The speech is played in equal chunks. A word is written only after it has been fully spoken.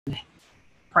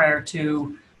prior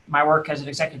to my work as an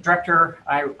executive director,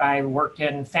 I worked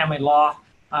in family law,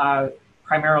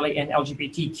 primarily in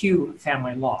LGBTQ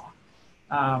family law.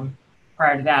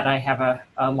 Prior to that, I have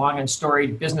a long and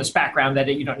storied business background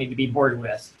that you don't need to be bored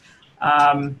with.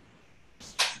 And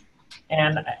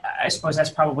I suppose that's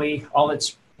probably all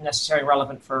that's necessarily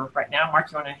relevant for right now.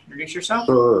 Mark, you want to introduce yourself?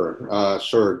 Sure,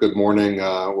 sure. Good morning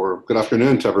or good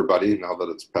afternoon to everybody now that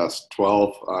it's past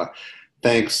 12.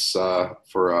 Thanks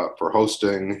for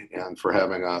hosting and for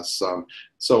having us.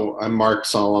 So I'm Mark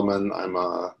Solomon. I'm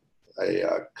a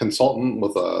consultant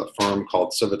with a firm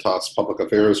called Civitas Public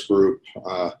Affairs Group.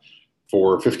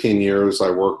 For 15 years, I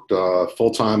worked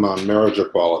full-time on marriage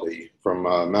equality from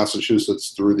Massachusetts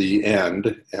through the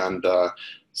end, and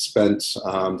spent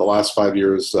the last 5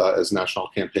 years as National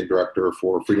Campaign Director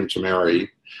for Freedom to Marry.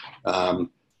 I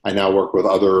now work with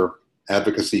other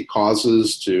advocacy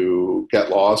causes to get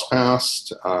laws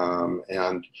passed,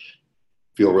 and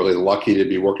feel really lucky to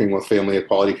be working with Family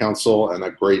Equality Council and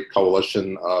a great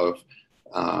coalition of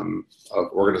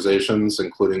organizations,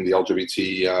 including the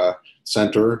LGBT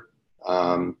Center,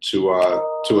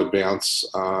 to advance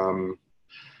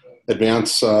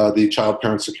the Child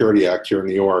Parent Security Act here in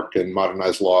New York and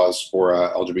modernize laws for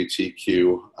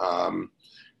LGBTQ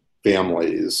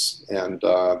families. And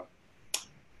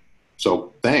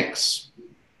so thanks.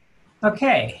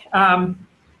 Okay.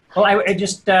 Well, I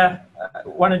just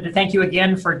wanted to thank you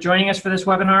again for joining us for this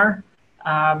webinar.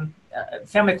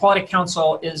 Family Equality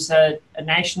Council is a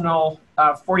national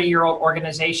 40-year-old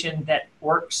organization that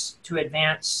works to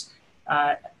advance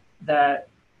the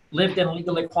lived and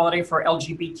legal equality for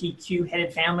LGBTQ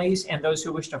headed families and those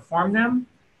who wish to form them.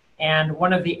 And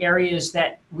one of the areas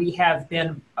that we have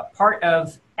been a part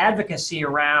of advocacy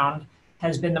around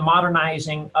has been the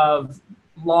modernizing of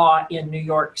law in New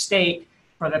York State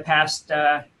for the past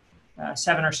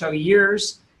 7 or so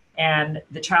years. And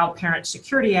the Child Parent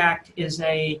Security Act is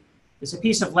a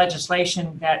piece of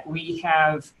legislation that we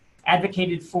have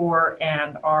advocated for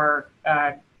and are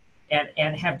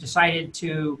and have decided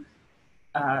to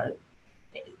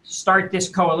start this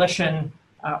coalition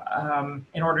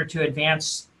in order to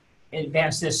advance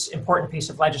this important piece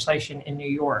of legislation in New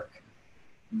York.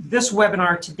 This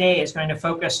webinar today is going to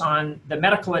focus on the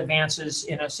medical advances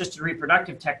in assisted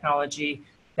reproductive technology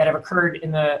that have occurred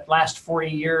in the last 40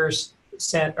 years,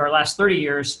 or last 30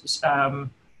 years,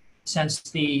 since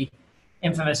the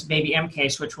infamous Baby M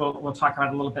case, which we'll talk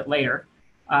about a little bit later.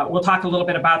 We'll talk a little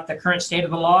bit about the current state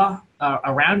of the law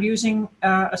around using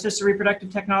assisted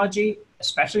reproductive technology,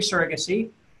 especially surrogacy,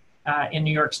 in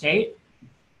New York State.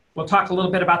 We'll talk a little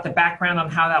bit about the background on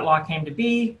how that law came to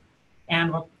be,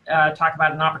 and we'll talk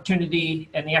about an opportunity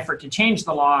and the effort to change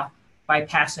the law by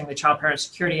passing the Child Parent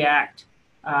Security Act,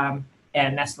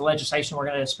 and that's the legislation we're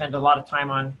going to spend a lot of time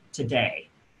on today.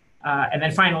 And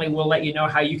then finally, we'll let you know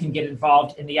how you can get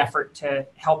involved in the effort to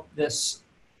help this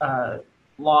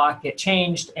law get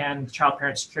changed and the Child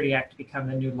Parent Security Act become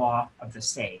the new law of the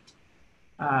state.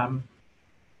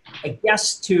 I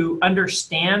guess to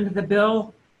understand the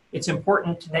bill, it's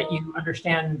important that you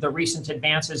understand the recent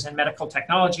advances in medical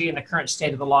technology and the current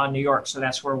state of the law in New York, so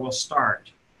that's where we'll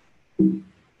start.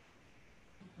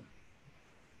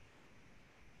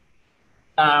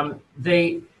 There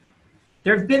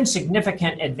have been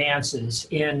significant advances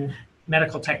in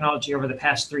medical technology over the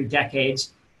past 3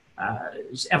 decades.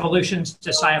 Evolutions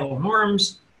to societal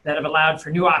norms that have allowed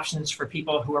for new options for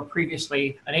people who are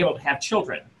previously unable to have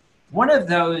children. One of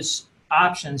those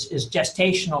options is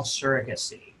gestational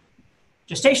surrogacy.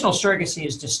 Gestational surrogacy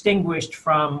is distinguished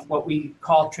from what we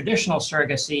call traditional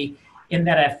surrogacy in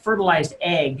that a fertilized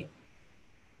egg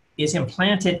is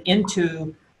implanted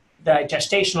into the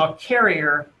gestational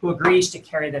carrier who agrees to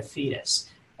carry the fetus.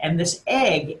 And this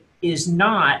egg is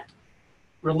not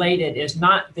related, is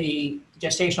not the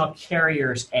gestational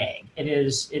carrier's egg. It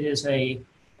is an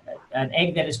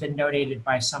egg that has been donated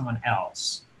by someone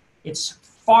else. It's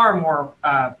far more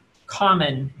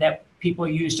common that people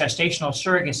use gestational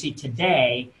surrogacy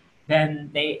today than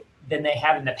they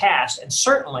have in the past, and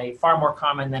certainly far more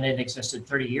common than it existed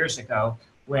 30 years ago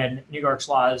when New York's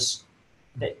laws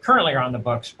that currently are on the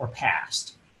books were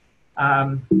passed.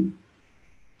 Gestational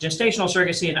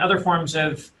surrogacy and other forms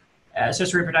of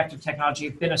assisted reproductive technology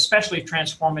have been especially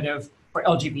transformative for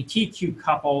LGBTQ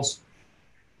couples,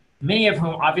 many of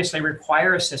whom obviously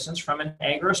require assistance from an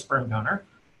egg or a sperm donor,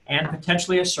 and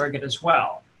potentially a surrogate as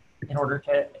well, in order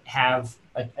to have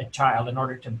a child, in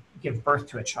order to give birth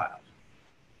to a child.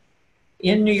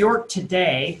 In New York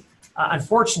today,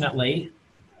 unfortunately,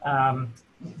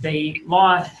 the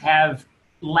laws have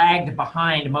lagged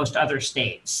behind most other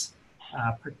states,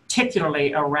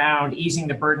 particularly around easing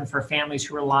the burden for families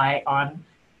who rely on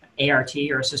ART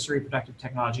or assisted reproductive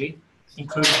technology,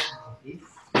 including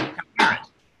become parent.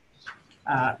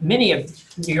 Many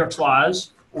of New York's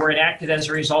laws were enacted as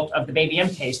a result of the Baby M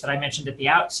case that I mentioned at the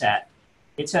outset.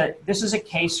 This is a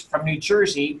case from New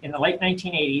Jersey in the late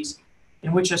 1980s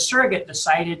in which a surrogate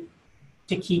decided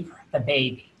to keep the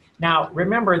baby. Now,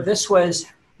 remember, this was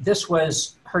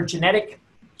her genetic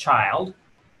child,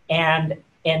 and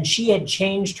she had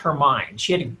changed her mind.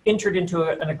 She had entered into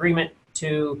an agreement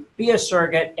to be a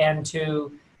surrogate and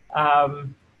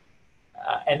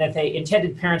that the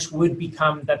intended parents would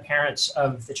become the parents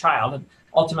of the child. And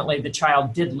ultimately, the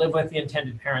child did live with the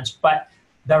intended parents, but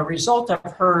the result of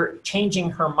her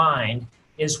changing her mind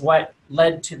is what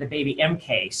led to the Baby M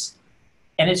case.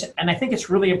 And I think it's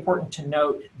really important to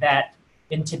note that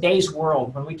in today's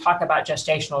world, when we talk about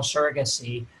gestational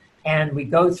surrogacy and we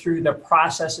go through the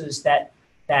processes that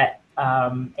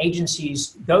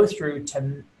agencies go through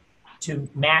to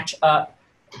match up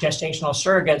gestational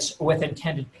surrogates with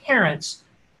intended parents,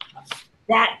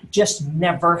 that just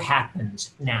never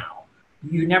happens now.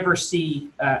 You never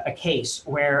see a case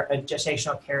where a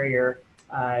gestational carrier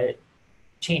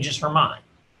changes her mind.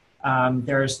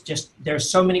 There's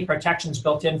so many protections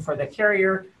built in for the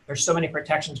carrier. There's so many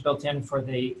protections built in for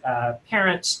the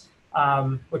parents,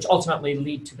 which ultimately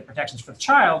lead to the protections for the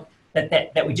child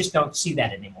that we just don't see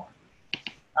that anymore.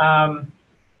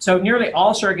 So nearly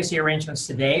all surrogacy arrangements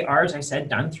today are, as I said,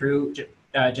 done through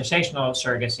gestational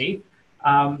surrogacy.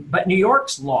 But New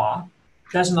York's law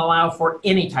doesn't allow for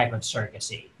any type of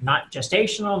surrogacy, not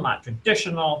gestational, not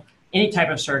traditional, any type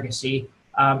of surrogacy.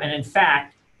 And in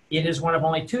fact, it is one of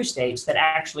only 2 states that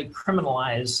actually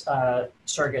criminalize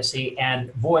surrogacy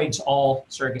and voids all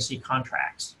surrogacy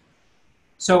contracts.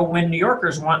 So when New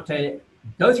Yorkers want to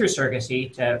go through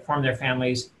surrogacy to form their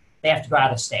families, they have to go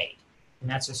out of state. And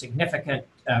that's a significant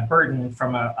burden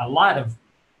from a lot of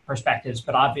perspectives,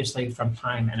 but obviously from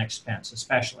time and expense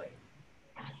especially.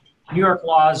 New York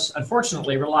laws,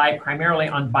 unfortunately, rely primarily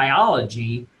on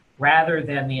biology rather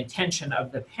than the intention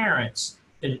of the parents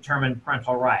to determine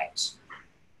parental rights.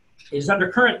 It is under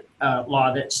current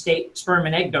law that state sperm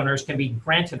and egg donors can be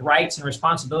granted rights and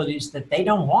responsibilities that they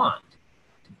don't want.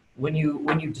 When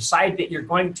you decide that you're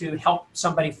going to help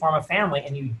somebody form a family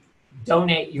and you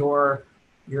donate your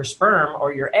sperm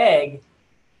or your egg,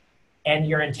 and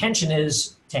your intention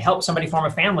is to help somebody form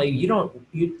a family, you don't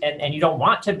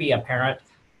want to be a parent,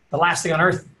 the last thing on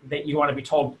earth that you want to be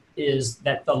told is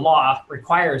that the law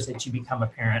requires that you become a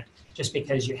parent just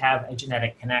because you have a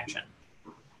genetic connection.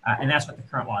 And that's what the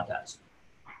current law does,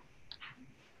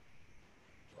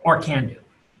 or can do.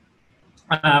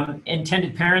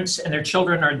 Intended parents and their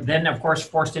children are then, of course,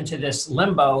 forced into this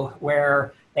limbo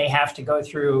where they have to go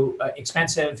through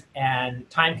expensive and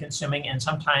time-consuming and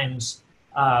sometimes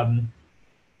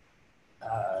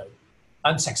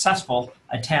unsuccessful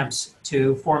attempts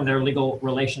to form their legal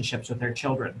relationships with their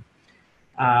children.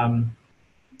 And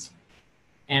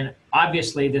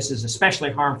obviously, this is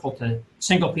especially harmful to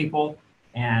single people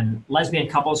and lesbian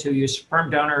couples who use sperm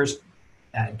donors,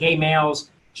 gay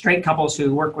males, straight couples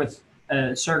who work with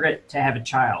a surrogate to have a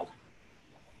child.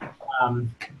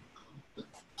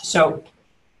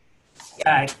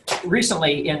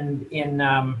 Recently in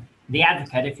The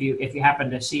Advocate, if you happen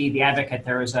to see The Advocate,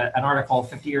 there was an article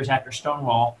 50 years after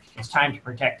Stonewall, It's Time to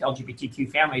Protect LGBTQ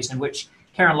Families, in which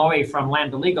Karen Lowy from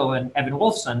Lambda Legal and Evan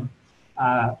Wolfson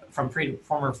from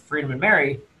former Freedom and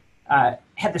Mary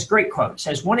had this great quote. It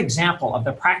says, "One example of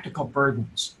the practical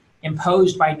burdens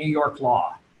imposed by New York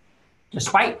law.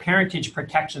 Despite parentage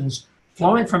protections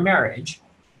flowing from marriage,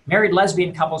 married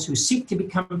lesbian couples who seek to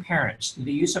become parents through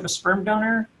the use of a sperm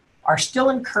donor are still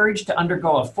encouraged to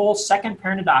undergo a full second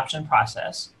parent adoption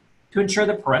process to ensure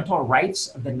the parental rights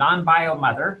of the non-bio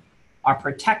mother are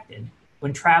protected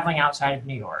when traveling outside of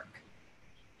New York.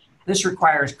 This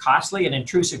requires costly and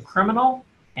intrusive criminal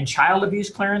and child abuse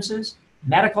clearances,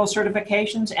 medical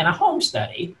certifications, and a home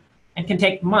study, and can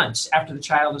take months after the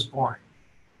child is born.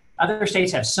 Other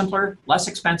states have simpler, less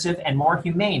expensive, and more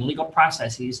humane legal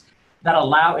processes that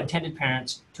allow intended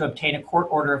parents to obtain a court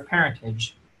order of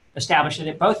parentage, establishing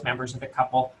that both members of the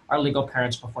couple are legal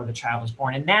parents before the child is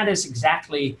born." And that's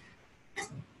exactly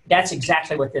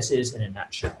what this is in a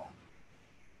nutshell.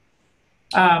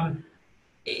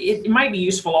 It might be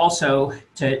useful also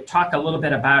to talk a little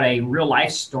bit about a real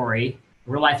life story,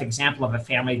 a real life example of a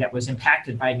family that was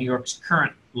impacted by New York's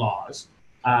current laws.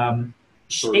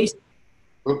 Sure.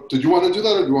 Did you want to do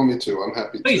that, or do you want me to? I'm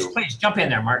happy to. Please jump in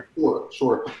there, Mark.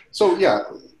 Sure. So yeah,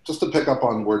 just to pick up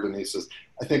on where Denise is,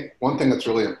 I think one thing that's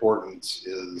really important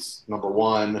is, number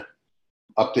one,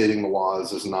 updating the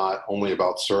laws is not only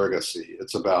about surrogacy.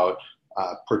 It's about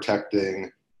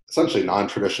protecting essentially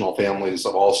non-traditional families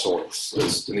of all sorts.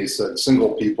 As Denise said,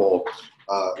 single people,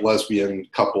 lesbian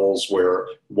couples where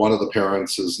one of the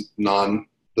parents is the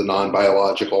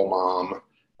non-biological mom,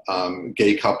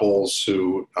 gay couples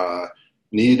who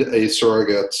need a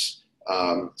surrogate,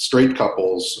 straight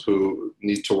couples who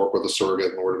need to work with a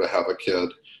surrogate in order to have a kid.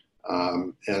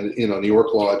 And, you know, New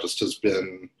York law just has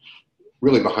been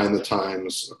really behind the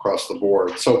times across the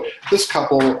board. So this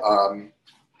couple, this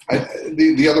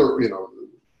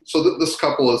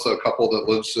couple is a couple that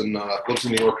lives in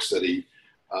New York City.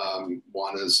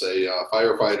 One is a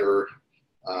firefighter.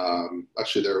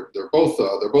 Actually, they're both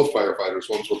firefighters.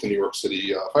 One's with the New York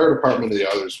City Fire Department, the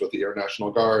other's with the Air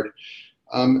National Guard.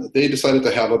 They decided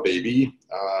to have a baby.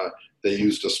 They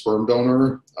used a sperm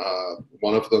donor.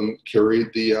 One of them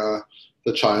carried the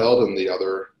child, and the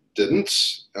other didn't.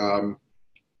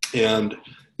 And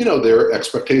you know, their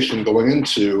expectation going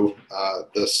into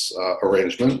this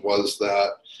arrangement was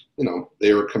that, you know,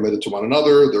 they are committed to one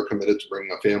another. They're committed to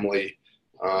bringing a family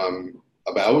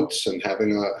about and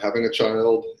having a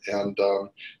child. And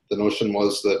the notion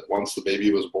was that once the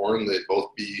baby was born, they'd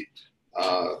both be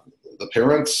the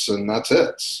parents, and that's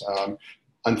it.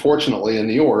 Unfortunately, in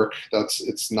New York,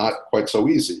 it's not quite so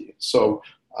easy. So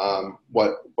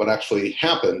what actually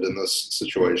happened in this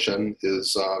situation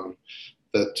is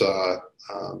that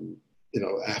you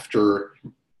know, after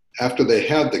they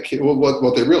had the kid, well,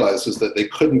 what they realized is that they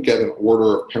couldn't get an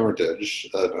order of parentage,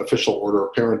 an official order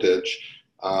of parentage,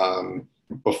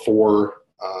 before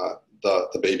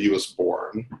the baby was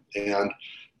born. And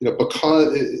you know,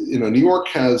 because you know, New York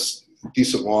has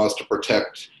decent laws to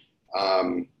protect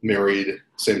married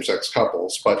same-sex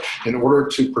couples, but in order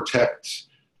to protect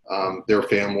their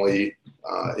family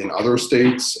in other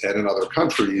states and in other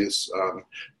countries,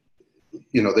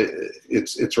 you know,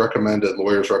 it's recommended,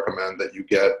 lawyers recommend that you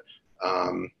get,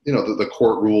 you know, the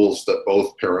court rules that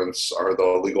both parents are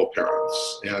the legal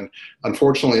parents. And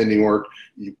unfortunately in New York,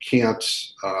 you can't,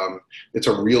 it's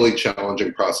a really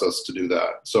challenging process to do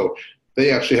that. So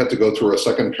they actually had to go through a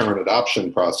second parent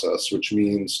adoption process, which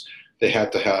means they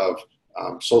had to have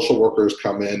social workers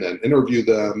come in and interview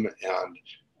them and,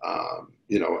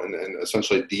 you know, and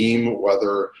essentially deem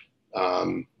whether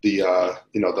the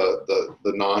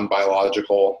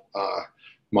non-biological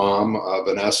mom,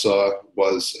 Vanessa,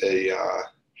 was a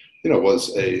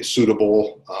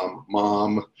suitable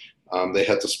mom. They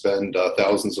had to spend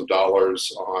thousands of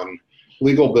dollars on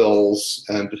legal bills,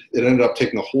 and it ended up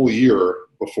taking a whole year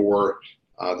before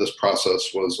this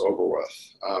process was over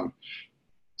with.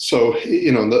 So,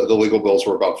 you know, the legal bills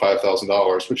were about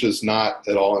 $5,000, which is not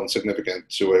at all insignificant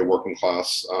to a working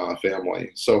class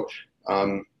family. So,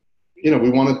 you know,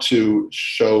 we wanted to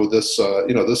show this,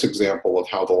 you know, this example of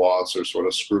how the laws are sort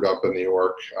of screwed up in New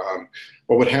York.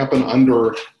 What would happen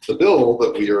under the bill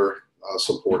that we are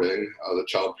supporting, the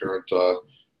Child Parent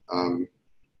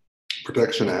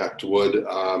Protection Act,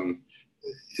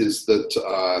 is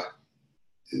that,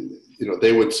 you know,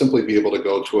 they would simply be able to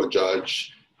go to a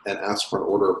judge and ask for an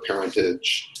order of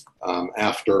parentage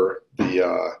after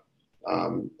the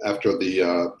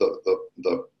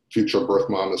future birth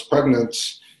mom is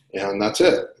pregnant. And that's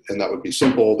it. And that would be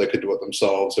simple. They could do it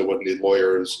themselves. They wouldn't need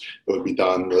lawyers. It would be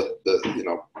done you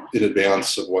know, in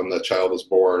advance of when the child is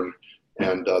born,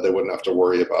 and they wouldn't have to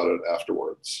worry about it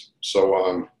afterwards.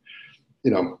 So,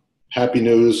 you know, happy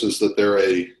news is that they're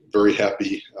a very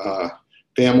happy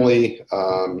family.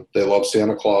 They love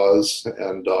Santa Claus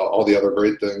and all the other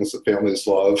great things that families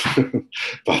love.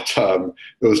 But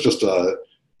it was just a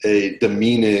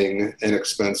demeaning and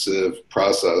expensive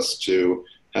process to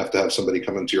have somebody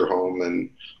come into your home and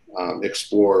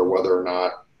explore whether or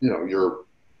not, you know, you're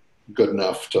good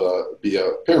enough to be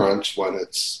a parent when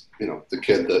it's, you know, the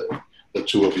kid that the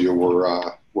two of you were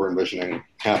envisioning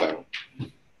having.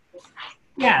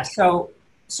 Yeah. So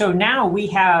now we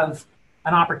have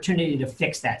an opportunity to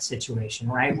fix that situation,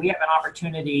 right? We have an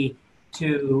opportunity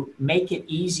to make it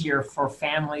easier for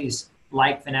families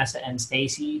like Vanessa and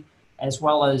Stacy, as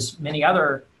well as many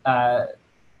other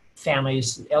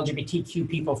families. LGBTQ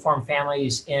people form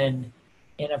families in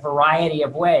a variety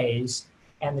of ways,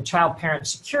 and the Child Parent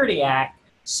Security Act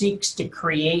seeks to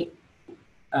create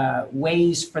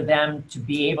ways for them to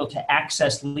be able to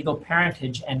access legal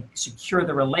parentage and secure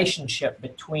the relationship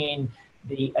between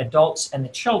the adults and the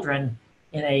children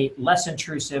in a less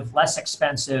intrusive, less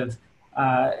expensive,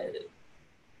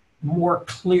 more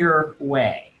clear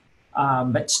way,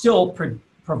 but still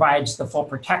provides the full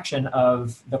protection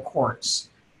of the courts.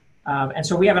 And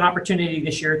so we have an opportunity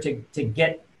this year to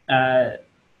get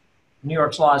New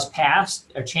York's laws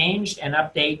passed or changed and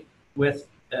up to date with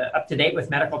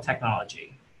medical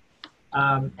technology.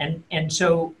 And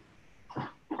so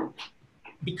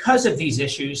because of these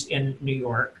issues in New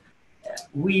York,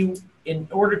 in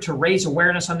order to raise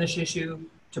awareness on this issue,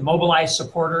 to mobilize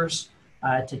supporters,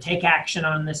 to take action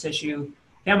on this issue,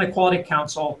 Family Equality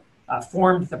Council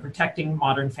formed the Protecting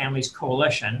Modern Families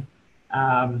Coalition,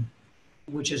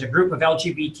 which is a group of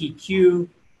LGBTQ,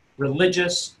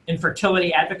 religious,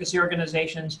 infertility advocacy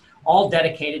organizations, all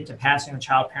dedicated to passing the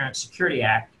Child Parent Security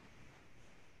Act.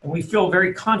 And we feel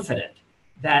very confident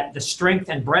that the strength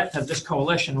and breadth of this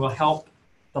coalition will help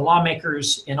the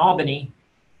lawmakers in Albany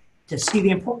to see the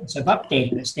importance of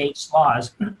updating the state's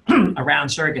laws around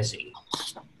surrogacy.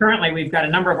 Currently, we've got a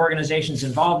number of organizations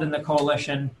involved in the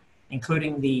coalition,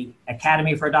 including the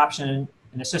Academy for Adoption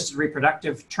and Assisted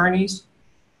Reproductive Attorneys,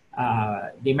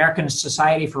 the American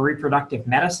Society for Reproductive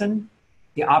Medicine,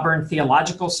 the Auburn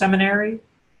Theological Seminary,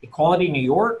 Equality New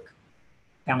York,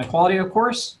 Family Equality, of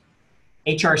course,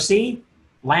 HRC,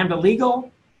 Lambda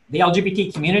Legal, the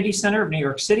LGBT Community Center of New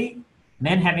York City,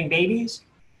 Men Having Babies,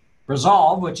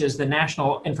 Resolve, which is the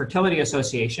National Infertility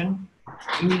Association,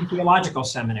 Union Theological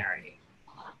Seminary.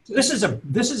 So this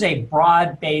is a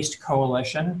broad-based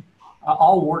coalition,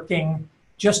 all working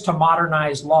just to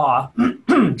modernize law,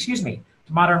 excuse me,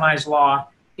 to modernize law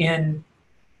in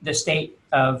the state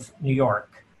of New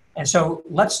York. And so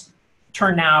let's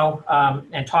turn now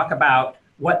and talk about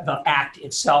what the act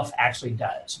itself actually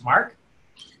does. Mark?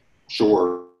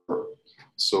 Sure.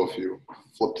 So if you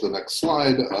flip to the next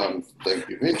slide, thank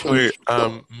you, Nathan. Wait,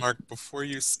 Mark, before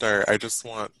you start, I just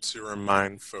want to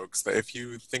remind folks that if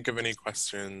you think of any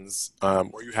questions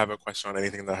or you have a question on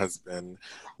anything that has been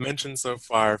mentioned so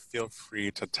far, feel free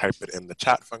to type it in the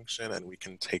chat function and we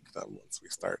can take them once we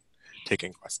start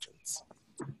taking questions.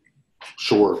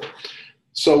 Sure.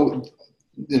 So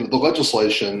the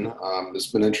legislation has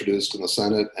been introduced in the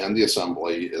Senate and the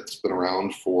Assembly. It's been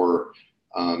around for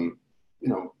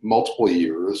multiple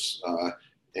years,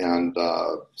 and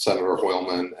Senator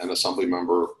Hoylman and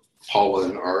Assemblymember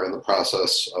Paulin are in the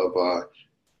process of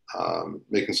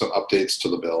making some updates to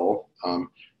the bill.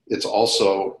 It's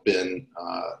also been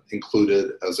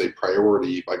included as a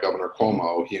priority by Governor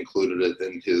Cuomo. He included it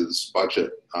in his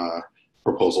budget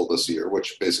proposal this year,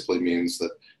 which basically means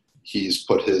that he's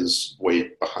put his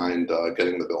weight behind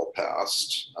getting the bill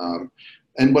passed.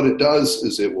 And what it does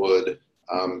is it would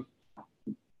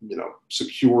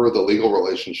secure the legal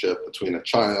relationship between a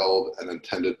child and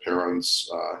intended parents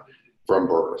from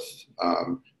birth.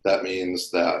 That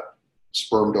means that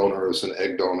sperm donors and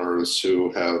egg donors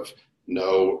who have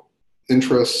no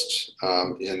interest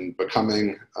in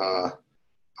becoming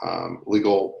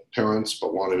legal parents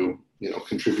but want to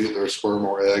contribute their sperm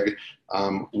or egg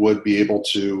would be able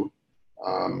to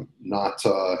not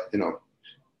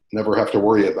never have to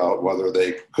worry about whether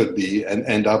they could be and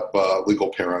end up legal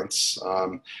parents.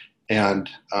 And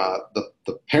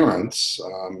the parents,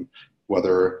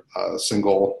 whether a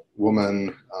single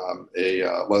woman, a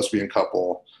lesbian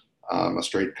couple, a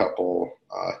straight couple,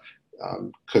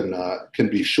 can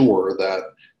be sure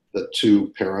that the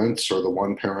two parents or the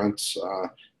one parent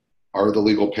are the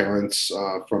legal parents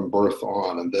from birth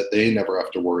on, and that they never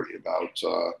have to worry about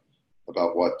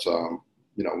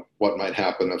what might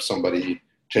happen if somebody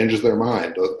changes their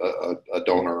mind, a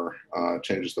donor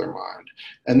changes their mind.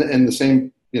 And the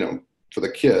same, for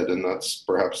the kid, and that's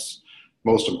perhaps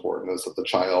most important, is that the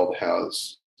child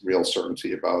has real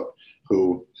certainty about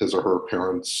who his or her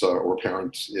parents or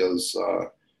parent is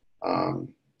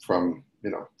from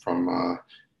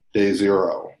day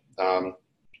zero.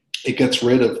 It gets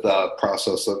rid of the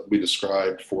process that we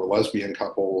described for lesbian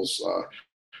couples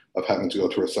of having to go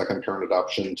through a second parent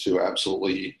adoption to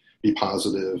absolutely be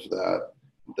positive that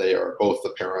they are both the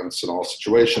parents in all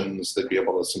situations. They'd be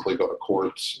able to simply go to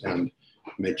court and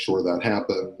make sure that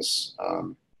happens.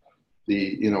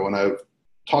 When I've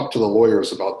talked to the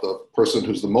lawyers about the person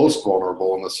who's the most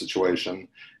vulnerable in this situation,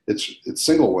 it's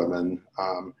single women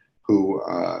who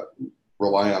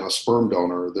rely on a sperm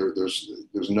donor.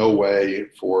 There's no way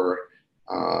for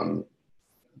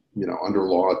under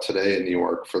law today in New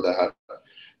York for that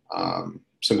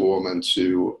single woman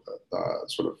to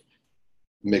sort of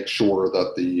make sure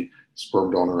that the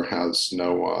sperm donor has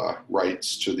no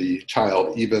rights to the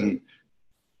child, even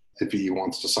if he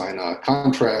wants to sign a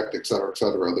contract, et cetera, et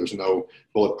cetera. There's no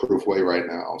bulletproof way right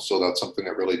now. So that's something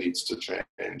that really needs to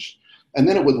change. And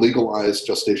then it would legalize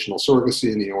gestational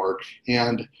surrogacy in New York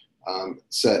and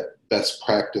set best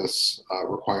practice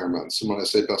requirements. And when I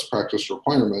say best practice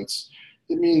requirements,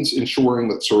 it means ensuring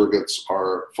that surrogates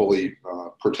are fully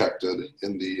protected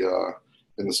in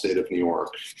the state of New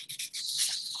York.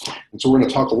 And so we're going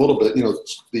to talk a little bit,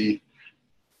 the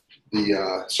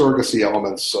surrogacy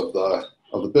elements of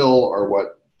the bill are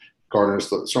what garners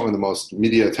certainly the most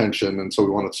media attention, and so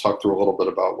we wanted to talk through a little bit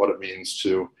about what it means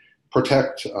to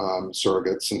protect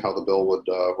surrogates and how the bill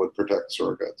would protect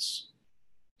surrogates.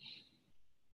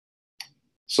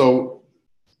 So,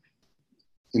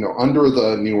 under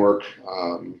the New York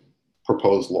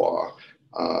proposed law,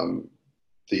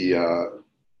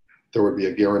 there would be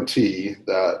a guarantee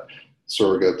that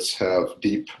surrogates have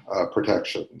deep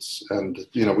protections. And,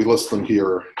 we list them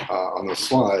here on this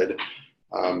slide.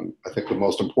 I think the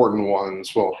most important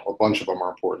ones, well, a bunch of them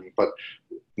are important, but,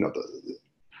 the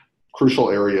crucial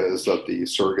area is that the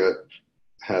surrogate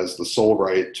has the sole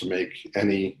right to make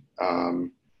any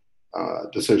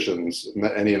decisions,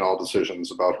 any and all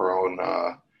decisions about her own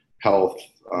health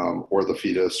or the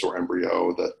fetus or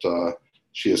embryo that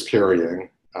she is carrying,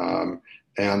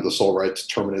 and the sole right to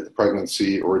terminate the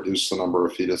pregnancy or reduce the number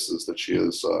of fetuses that she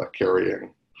is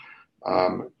carrying.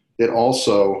 It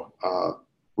also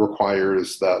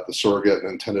requires that the surrogate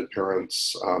and intended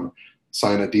parents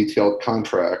sign a detailed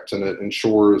contract, and it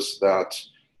ensures that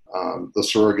the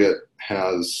surrogate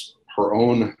has her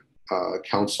own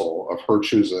counsel of her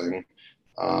choosing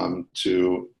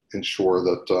to ensure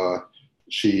that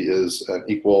she is an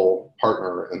equal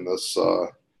partner in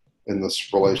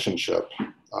this relationship.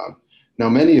 Now,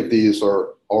 many of these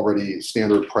are already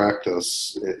standard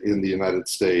practice in the United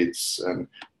States, and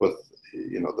with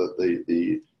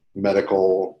the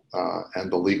medical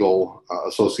and the legal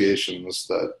associations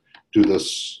that do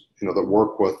this, that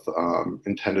work with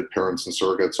intended parents and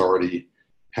surrogates already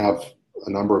have a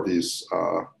number of these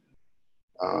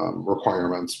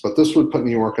requirements. But this would put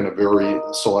New York in a very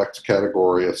select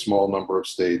category, a small number of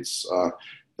states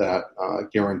that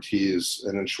guarantees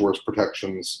and ensures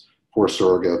protections for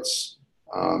surrogates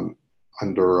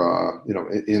under,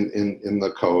 in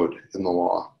the code, in the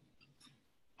law.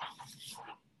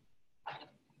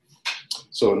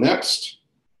 So next,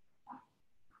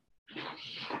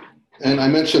 and I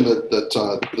mentioned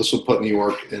that this would put New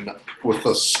York in with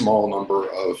a small number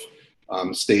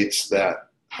of states that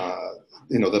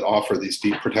that offer these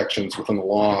deep protections within the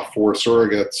law for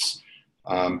surrogates.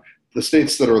 The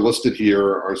states that are listed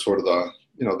here are sort of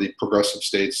the progressive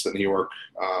states that New York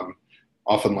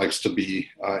often likes to be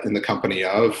in the company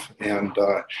of, and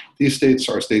these states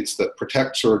are states that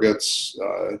protect surrogates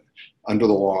under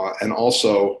the law and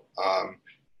also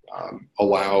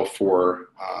allow for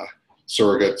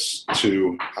surrogates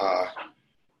to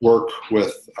work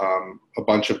with a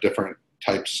bunch of different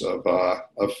types of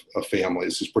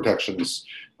families. These protections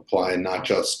apply not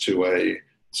just to a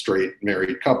straight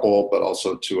married couple, but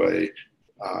also to a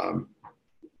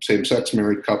same-sex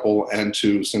married couple and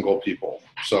to single people.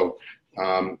 So,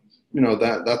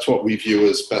 that's what we view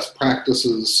as best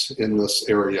practices in this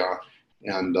area,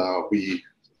 and we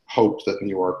hope that New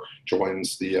York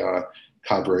joins the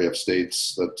cadre of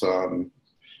states that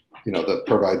that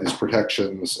provide these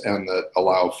protections and that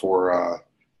allow for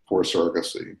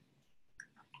surrogacy.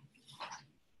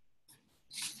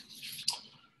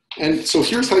 And so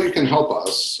here's how you can help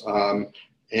us,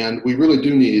 and we really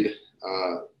do need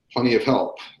plenty of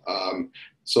help.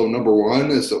 So number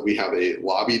one is that we have a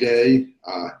lobby day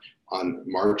on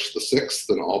March the 6th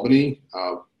in Albany.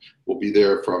 We'll be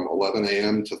there from 11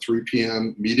 a.m. to 3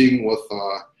 p.m. meeting with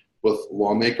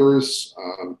lawmakers.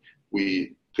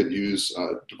 We could use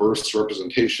diverse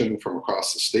representation from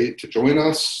across the state to join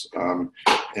us,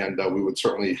 and we would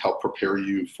certainly help prepare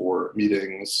you for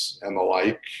meetings and the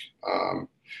like.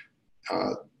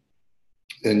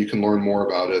 And you can learn more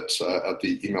about it at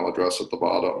the email address at the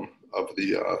bottom of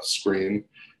the screen.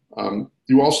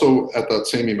 You also, at that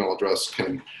same email address,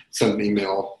 can send an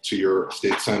email to your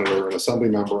state senator and assembly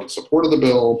member in support of the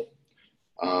bill.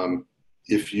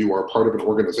 If you are part of an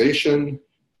organization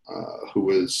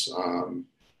who is,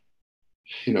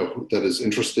 that is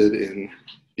interested in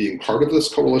being part of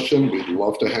this coalition, we'd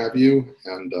love to have you,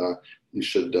 and you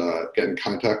should get in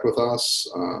contact with us.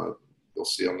 You'll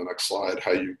see on the next slide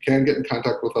how you can get in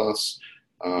contact with us,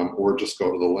 or just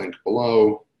go to the link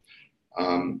below.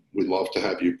 We'd love to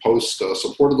have you post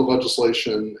support of the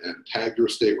legislation and tag your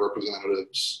state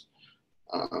representatives,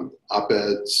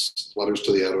 op-eds, letters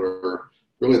to the editor,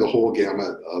 really the whole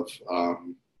gamut of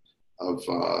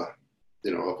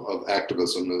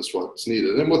activism is what's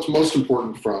needed. And what's most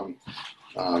important from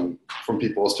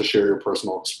people is to share your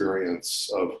personal experience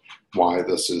of why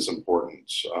this is important.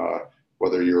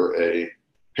 Whether you're a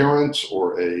parent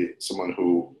or someone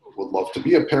who would love to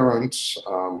be a parent,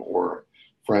 or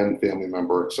friend, family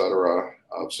member, etc.,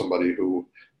 of somebody who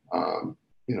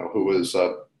who has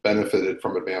benefited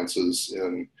from advances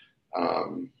in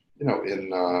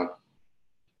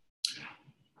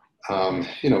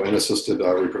in assisted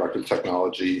reproductive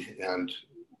technology, and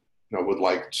would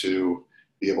like to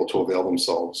be able to avail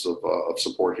themselves of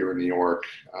support here in New York.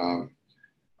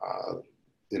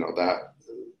 That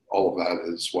all of that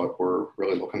is what we're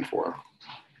really looking for.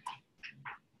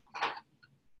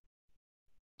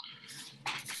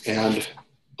 And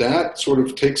that sort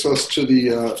of takes us to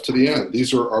the end.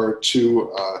 These are our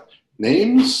two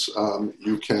names.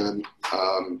 You can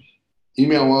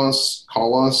email us,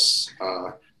 call us,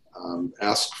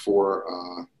 ask for,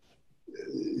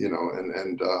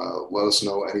 and let us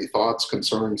know any thoughts,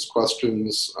 concerns,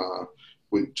 questions.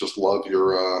 We just love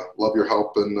your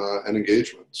help and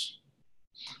engagement.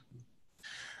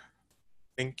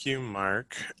 Thank you,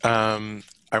 Mark.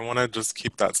 I want to just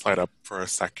keep that slide up for a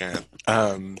second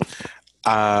and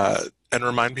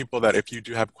remind people that if you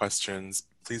do have questions,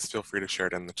 please feel free to share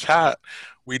it in the chat.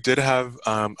 We did have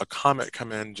a comment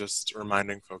come in just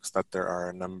reminding folks that there are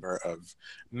a number of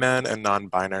men and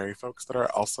non-binary folks that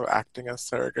are also acting as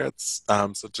surrogates.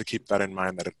 So to keep that in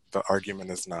mind, that the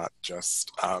argument is not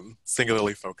just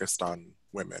singularly focused on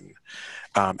women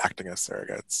acting as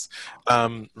surrogates.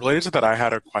 Related to that, I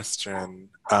had a question,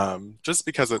 just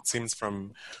because it seems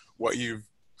from what you've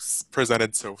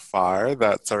presented so far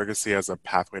that surrogacy as a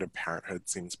pathway to parenthood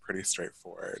seems pretty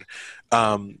straightforward.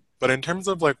 But in terms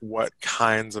of like what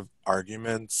kinds of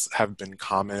arguments have been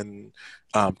common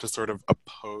to sort of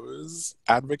oppose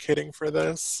advocating for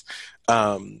this,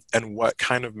 and what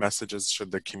kind of messages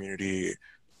should the community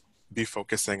be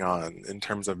focusing on in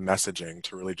terms of messaging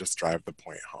to really just drive the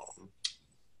point home?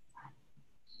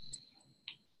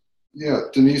 Yeah,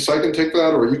 Denise, I can take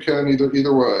that, or you can,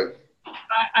 either way.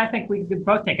 I think we could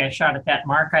both take a shot at that,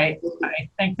 Mark. I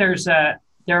think there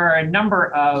are a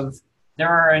number of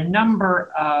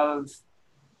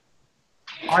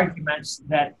arguments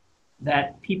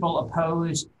that people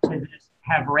opposed to this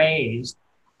have raised.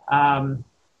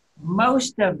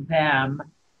 Most of them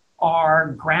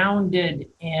are grounded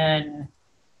in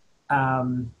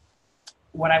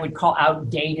what I would call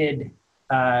outdated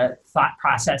thought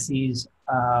processes,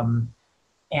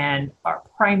 and are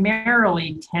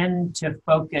primarily tend to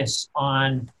focus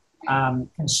on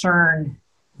concern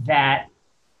that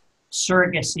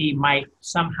surrogacy might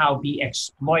somehow be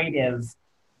exploitive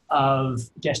of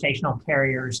gestational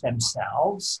carriers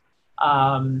themselves,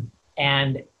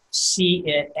 and see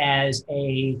it as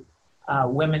a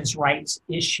women's rights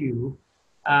issue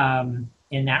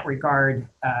in that regard.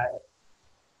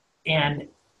 And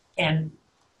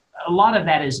a lot of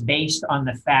that is based on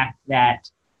the fact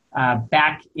that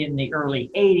back in the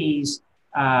early 80s,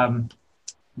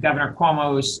 Governor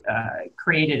Cuomo's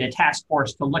created a task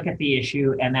force to look at the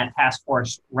issue, and that task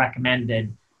force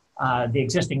recommended the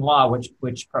existing law,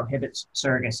 which prohibits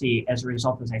surrogacy as a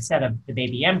result, as I said, of the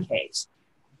Baby M case.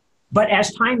 But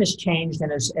as time has changed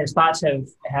and as thoughts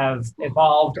have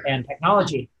evolved and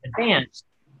technology advanced,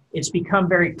 it's become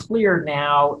very clear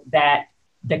now that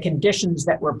the conditions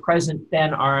that were present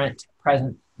then aren't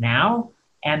present now,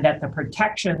 and that the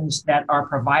protections that are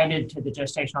provided to the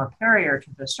gestational carrier, to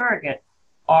the surrogate,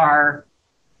 are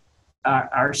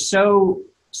so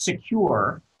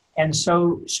secure and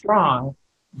so strong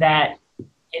that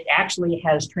it actually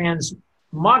has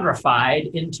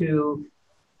transmogrified into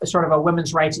a sort of a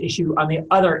women's rights issue on the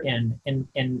other end,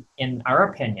 in our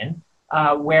opinion,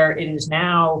 where it is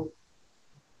now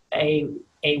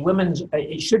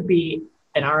it should be,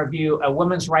 in our view, a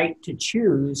woman's right to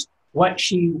choose what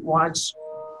she wants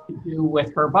to do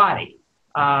with her body.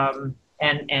 And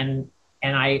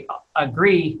I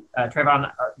agree,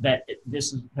 Trayvon, that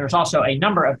there's also a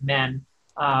number of men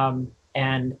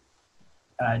and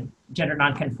gender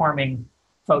nonconforming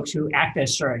folks who act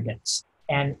as surrogates,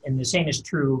 and the same is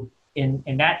true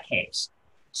in that case.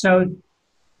 So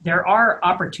there are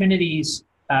opportunities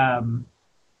to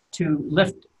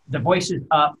lift the voices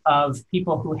up of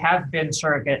people who have been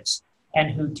surrogates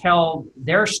and who tell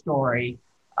their story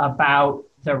about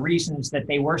the reasons that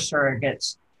they were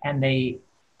surrogates and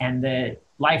the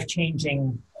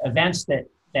life-changing events that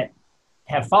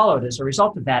have followed as a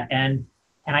result of that. And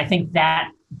I think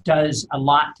that does a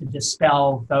lot to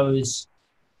dispel those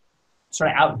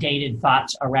sort of outdated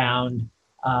thoughts around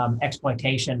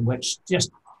exploitation, which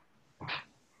just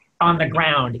on the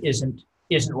ground isn't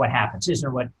what happens,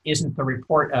 isn't the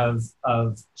report of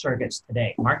surrogates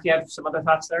today. Mark, do you have some other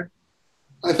thoughts there?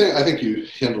 I think you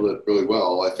handled it really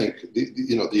well. I think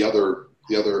the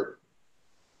other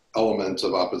element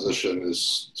of opposition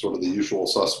is sort of the usual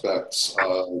suspects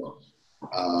of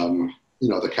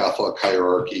the Catholic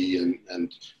hierarchy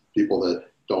and people that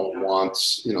don't want,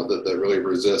 that really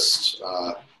resist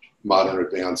modern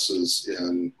advances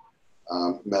in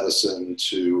medicine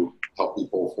to help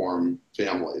people form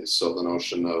families. So the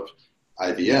notion of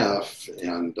IVF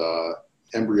and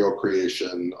embryo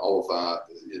creation, all of that.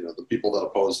 You know, the people that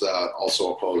oppose that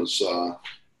also oppose,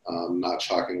 not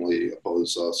shockingly,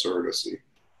 oppose surrogacy.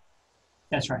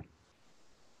 That's right.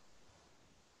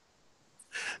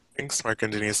 Thanks, Mark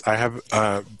and Denise. I have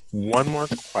one more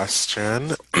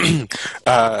question.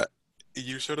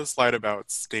 You showed a slide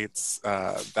about states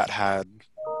that had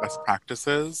best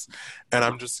practices, and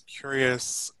I'm just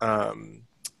curious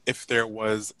if there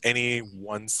was any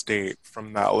one state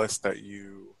from that list that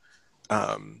you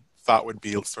thought would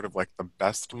be sort of like the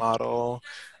best model,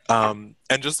 and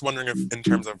just wondering if, in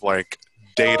terms of like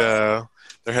data,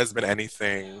 there has been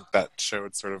anything that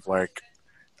showed sort of like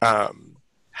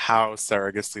how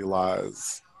surrogacy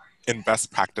laws in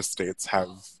best practice states have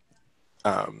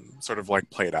sort of like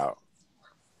played out.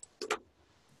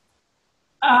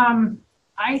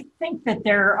 I think that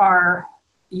there are,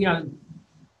 you know,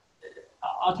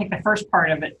 I'll take the first part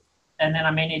of it, and then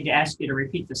I may need to ask you to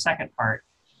repeat the second part.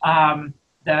 For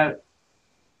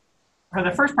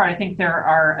the first part, I think there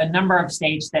are a number of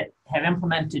states that have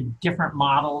implemented different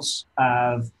models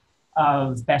of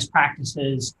best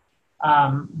practices,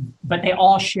 but they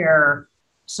all share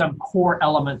some core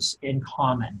elements in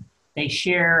common. They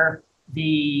share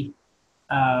the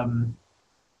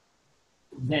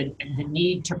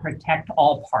need to protect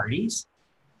all parties.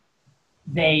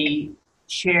 They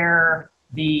share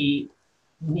the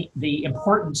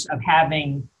importance of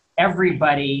having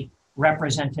everybody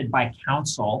represented by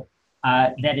counsel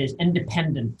that is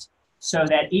independent, so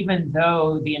that even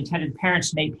though the intended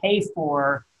parents may pay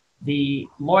for the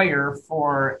lawyer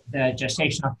for the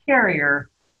gestational carrier,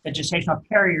 the gestational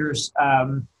carrier's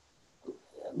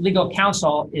legal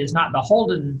counsel is not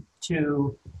beholden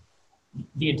to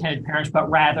the intended parents, but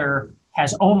rather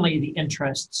has only the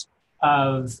interests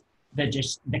of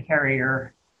the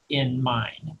carrier in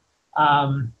mind.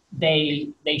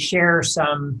 They share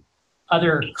some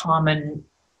other common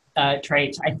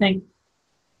traits. I think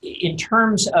in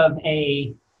terms of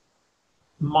a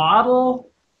model,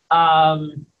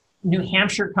 New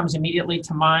Hampshire comes immediately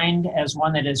to mind as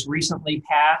one that has recently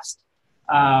passed,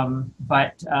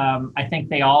 but I think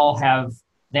they all have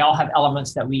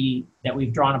elements that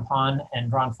we've drawn upon and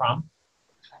drawn from.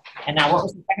 And now, what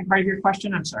was the second part of your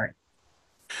question? I'm sorry.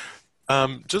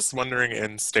 Just wondering,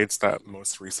 in states that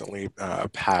most recently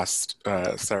passed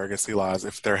surrogacy laws,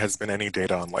 if there has been any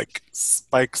data on like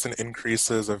spikes and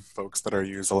increases of folks that are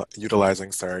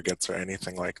utilizing surrogates or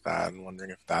anything like that, and wondering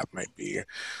if that might be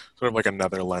sort of like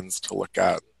another lens to look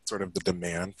at sort of the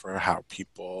demand for how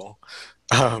people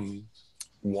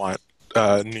want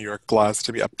New York laws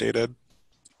to be updated.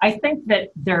 I think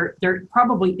that there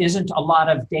probably isn't a lot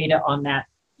of data on that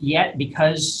yet,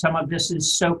 because some of this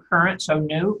is so current, so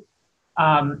new.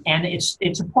 And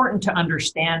it's important to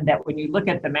understand that when you look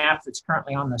at the map that's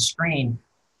currently on the screen,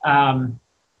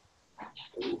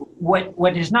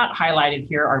 what is not highlighted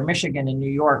here are Michigan and New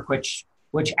York, which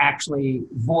actually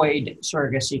void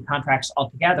surrogacy contracts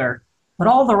altogether. But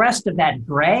all the rest of that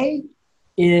gray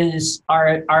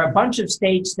are a bunch of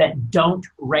states that don't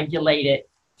regulate it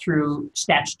through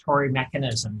statutory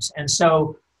mechanisms. And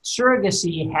so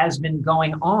surrogacy has been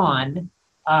going on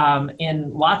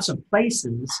in lots of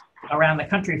places around the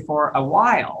country for a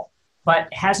while,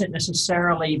 but hasn't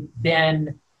necessarily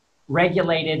been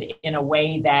regulated in a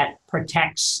way that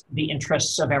protects the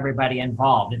interests of everybody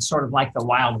involved. It's sort of like the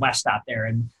Wild West out there,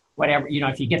 and whatever,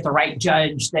 if you get the right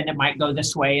judge, then it might go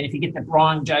this way, and if you get the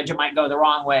wrong judge, it might go the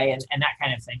wrong way, and that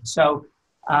kind of thing. So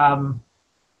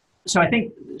I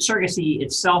think surrogacy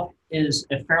itself is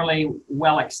a fairly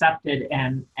well accepted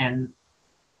and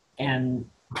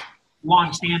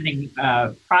long-standing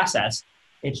process.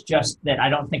 It's just that I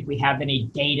don't think we have any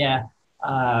data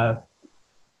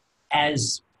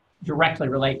as directly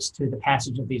relates to the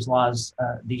passage of these laws,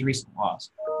 these recent laws.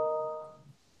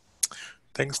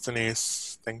 Thanks,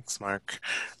 Denise. Thanks, Mark.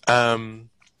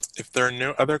 If there are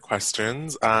no other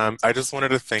questions, I just wanted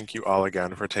to thank you all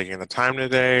again for taking the time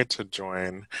today to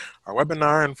join our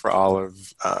webinar and for all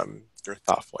of your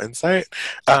thoughtful insight.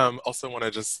 Also want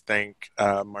to just thank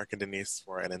Mark and Denise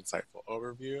for an insightful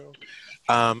overview.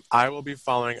 I will be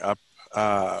following up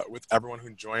with everyone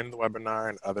who joined the webinar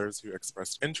and others who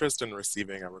expressed interest in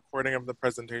receiving a recording of the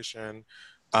presentation,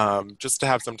 just to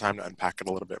have some time to unpack it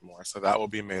a little bit more. So that will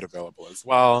be made available as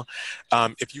well.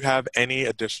 If you have any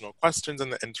additional questions in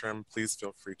the interim, please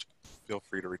feel free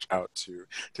to reach out to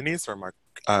Denise or Mark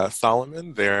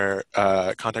Solomon. Their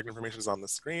contact information is on the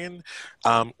screen,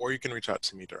 or you can reach out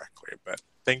to me directly. But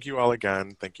thank you all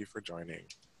again. Thank you for joining.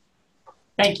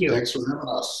 Thank you. Thanks for having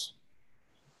us.